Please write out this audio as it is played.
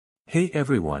Hey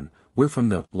everyone, we're from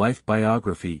the Life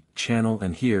Biography channel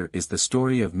and here is the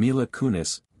story of Mila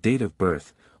Kunis, date of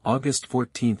birth, August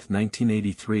 14,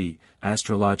 1983,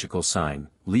 astrological sign,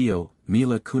 Leo,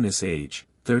 Mila Kunis age,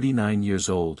 39 years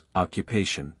old,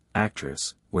 occupation,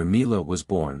 actress, where Mila was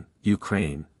born,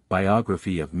 Ukraine,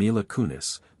 biography of Mila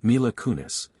Kunis,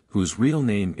 whose real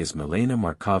name is Milena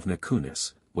Markovna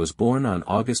Kunis, was born on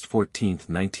August 14,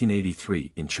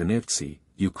 1983 in Tchernivtsi,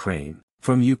 Ukraine.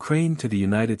 From Ukraine to the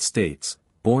United States,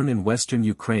 born in western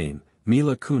Ukraine,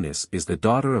 Mila Kunis is the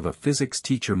daughter of a physics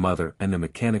teacher mother and a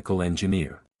mechanical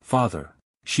engineer father.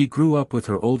 She grew up with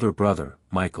her older brother,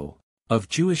 Michael. Of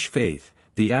Jewish faith,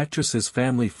 the actress's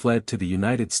family fled to the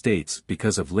United States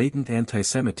because of latent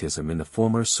antisemitism in the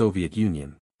former Soviet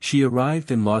Union. She arrived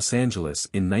in Los Angeles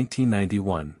in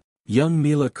 1991. Young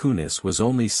Mila Kunis was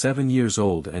only 7 years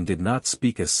old and did not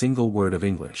speak a single word of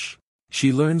English.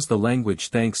 She learns the language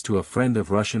thanks to a friend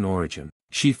of Russian origin.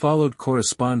 She followed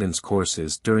correspondence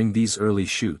courses during these early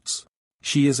shoots.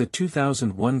 She is a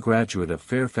 2001 graduate of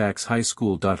Fairfax High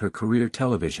School. Her career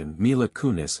television. Mila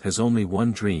Kunis has only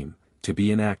one dream, to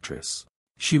be an actress.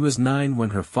 She was 9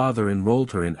 when her father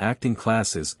enrolled her in acting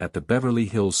classes at the Beverly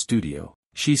Hills studio.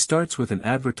 She starts with an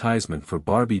advertisement for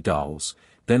Barbie dolls,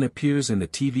 then appears in the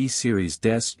TV series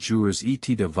Des Jours et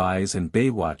de Vie and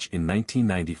Baywatch in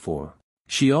 1994.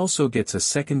 She also gets a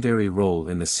secondary role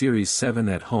in the series 7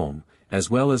 at Home, as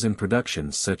well as in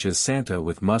productions such as Santa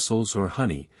with Muscles or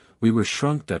Honey, We Were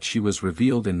Shrunk. She was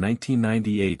revealed in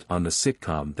 1998 on the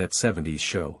sitcom That 70s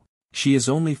Show. She is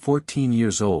only 14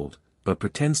 years old, but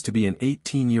pretends to be an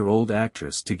 18-year-old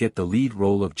actress to get the lead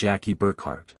role of Jackie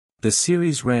Burkhart. The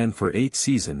series ran for 8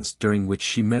 seasons during which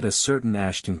she met a certain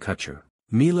Ashton Kutcher.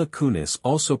 Mila Kunis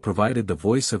also provided the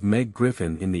voice of Meg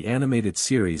Griffin in the animated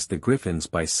series The Griffins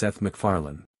by Seth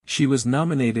MacFarlane. She was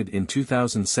nominated in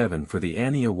 2007 for the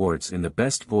Annie Awards in the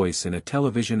Best Voice in a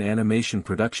Television Animation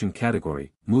Production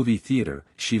category, Movie Theater.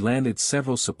 She landed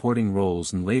several supporting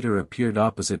roles and later appeared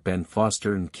opposite Ben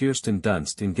Foster and Kirsten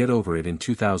Dunst in Get Over It in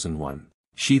 2001.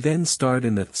 She then starred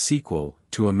in the sequel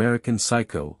to American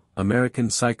Psycho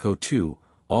 2,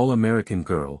 All-American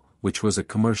Girl, which was a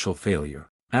commercial failure.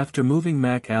 After moving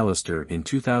McAllister in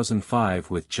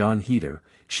 2005 with John Heder,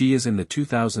 she is in the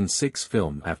 2006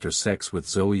 film After Sex with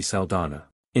Zoe Saldana.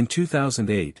 In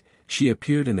 2008, she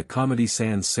appeared in the comedy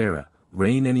Sans Serra,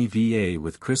 Rain Neva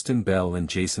with Kristen Bell and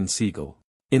Jason Segel.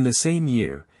 In the same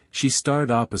year, she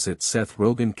starred opposite Seth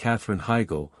Rogen, Katherine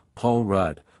Heigl, Paul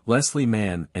Rudd, Leslie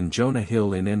Mann and Jonah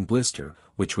Hill in N Blister,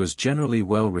 which was generally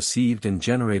well received and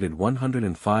generated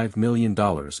 $105 million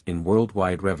in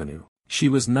worldwide revenue. She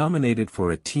was nominated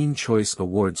for a Teen Choice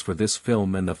Awards for this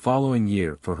film and the following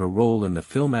year for her role in the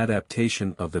film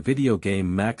adaptation of the video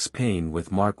game Max Payne with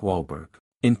Mark Wahlberg.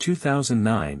 In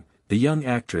 2009, the young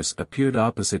actress appeared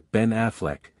opposite Ben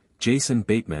Affleck, Jason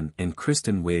Bateman and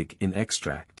Kristen Wiig in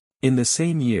Extract. In the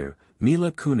same year,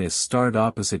 Mila Kunis starred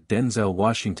opposite Denzel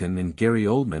Washington and Gary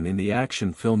Oldman in the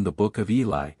action film The Book of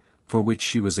Eli, for which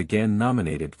she was again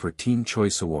nominated for Teen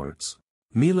Choice Awards.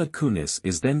 Mila Kunis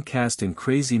is then cast in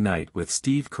Crazy Night with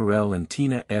Steve Carell and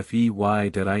Tina Fey.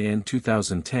 In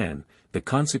 2010, the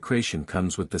consecration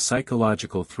comes with the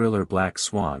psychological thriller Black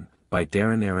Swan, by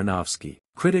Darren Aronofsky.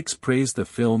 Critics praised the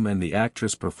film and the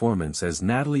actress' performance as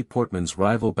Natalie Portman's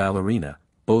rival ballerina,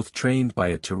 both trained by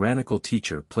a tyrannical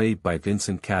teacher played by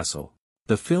Vincent Cassel.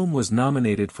 The film was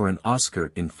nominated for an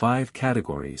Oscar in 5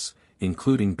 categories,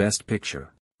 including Best Picture.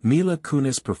 Mila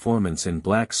Kunis' performance in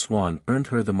Black Swan earned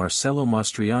her the Marcello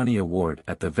Mastroianni Award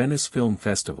at the Venice Film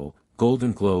Festival,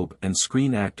 Golden Globe and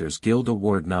Screen Actors Guild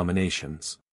Award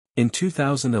nominations. In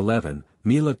 2011,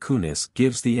 Mila Kunis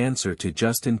gives the answer to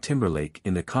Justin Timberlake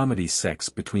in the comedy Sex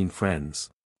Between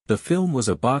Friends. The film was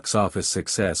a box office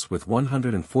success with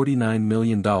 $149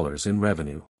 million in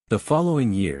revenue. The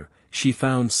following year, she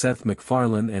found Seth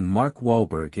MacFarlane and Mark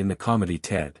Wahlberg in the comedy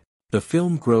Ted. The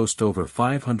film grossed over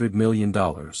 $500 million.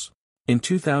 In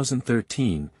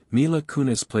 2013, Mila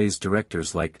Kunis plays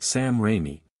directors like Sam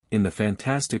Raimi, in The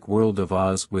Fantastic World of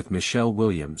Oz with Michelle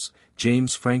Williams,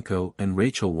 James Franco and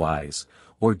Rachel Weisz,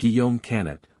 or Guillaume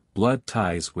Canet, Blood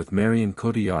Ties with Marion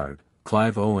Cotillard,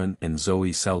 Clive Owen and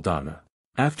Zoe Saldana.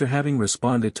 After having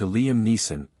responded to Liam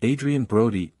Neeson, Adrian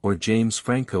Brody or James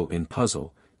Franco in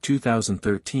Puzzle,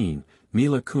 2013,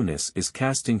 Mila Kunis is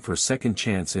casting for Second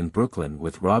Chance in Brooklyn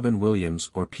with Robin Williams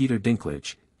or Peter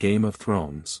Dinklage, Game of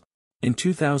Thrones. In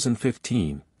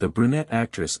 2015, the brunette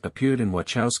actress appeared in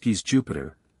Wachowski's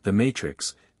Jupiter, The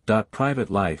Matrix. Private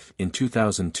Life. In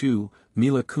 2002,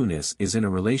 Mila Kunis is in a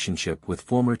relationship with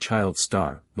former child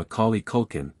star, Macaulay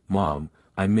Culkin. Mom,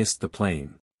 I Missed the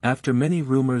Plane. After many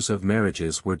rumors of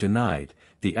marriages were denied,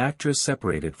 the actress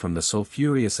separated from the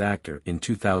sulfurous actor in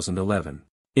 2011.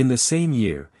 In the same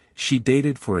year, she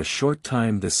dated for a short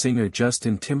time the singer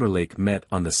Justin Timberlake met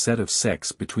on the set of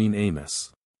Sex Between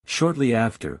Amos. Shortly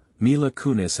after, Mila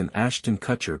Kunis and Ashton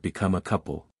Kutcher become a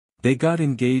couple. They got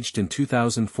engaged in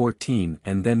 2014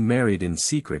 and then married in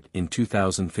secret in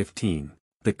 2015.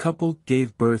 The couple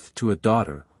gave birth to a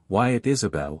daughter, Wyatt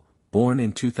Isabel, born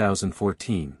in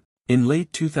 2014. In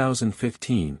late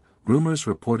 2015, rumors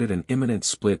reported an imminent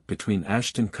split between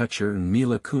Ashton Kutcher and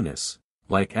Mila Kunis.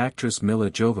 Like actress Mila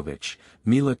Jovovich,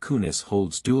 Mila Kunis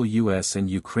holds dual US and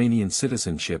Ukrainian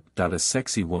citizenship. A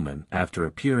sexy woman after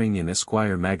appearing in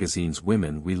Esquire magazine's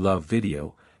Women We Love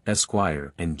video,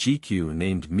 Esquire and GQ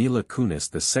named Mila Kunis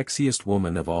the sexiest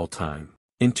woman of all time.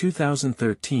 In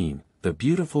 2013, the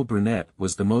beautiful brunette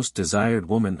was the most desired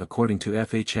woman according to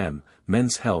FHM,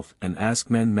 Men's Health and Ask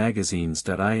Men magazines.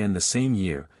 In the same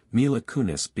year, Mila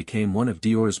Kunis became one of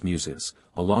Dior's muses,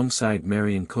 alongside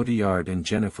Marion Cotillard and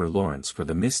Jennifer Lawrence for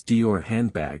the Miss Dior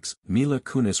handbags. Mila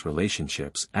Kunis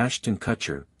relationships: Ashton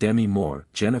Kutcher, Demi Moore,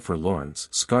 Jennifer Lawrence,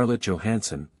 Scarlett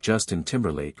Johansson, Justin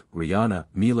Timberlake, Rihanna.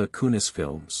 Mila Kunis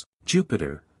films: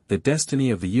 Jupiter, The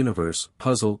Destiny of the Universe,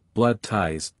 Puzzle, Blood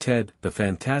Ties, Ted, The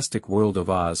Fantastic World of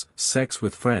Oz, Sex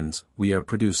with Friends. We are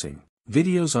producing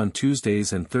videos on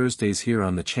Tuesdays and Thursdays here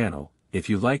on the channel. If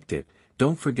you liked it,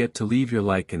 don't forget to leave your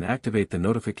like and activate the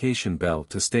notification bell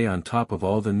to stay on top of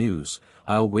all the news.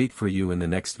 I'll wait for you in the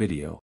next video.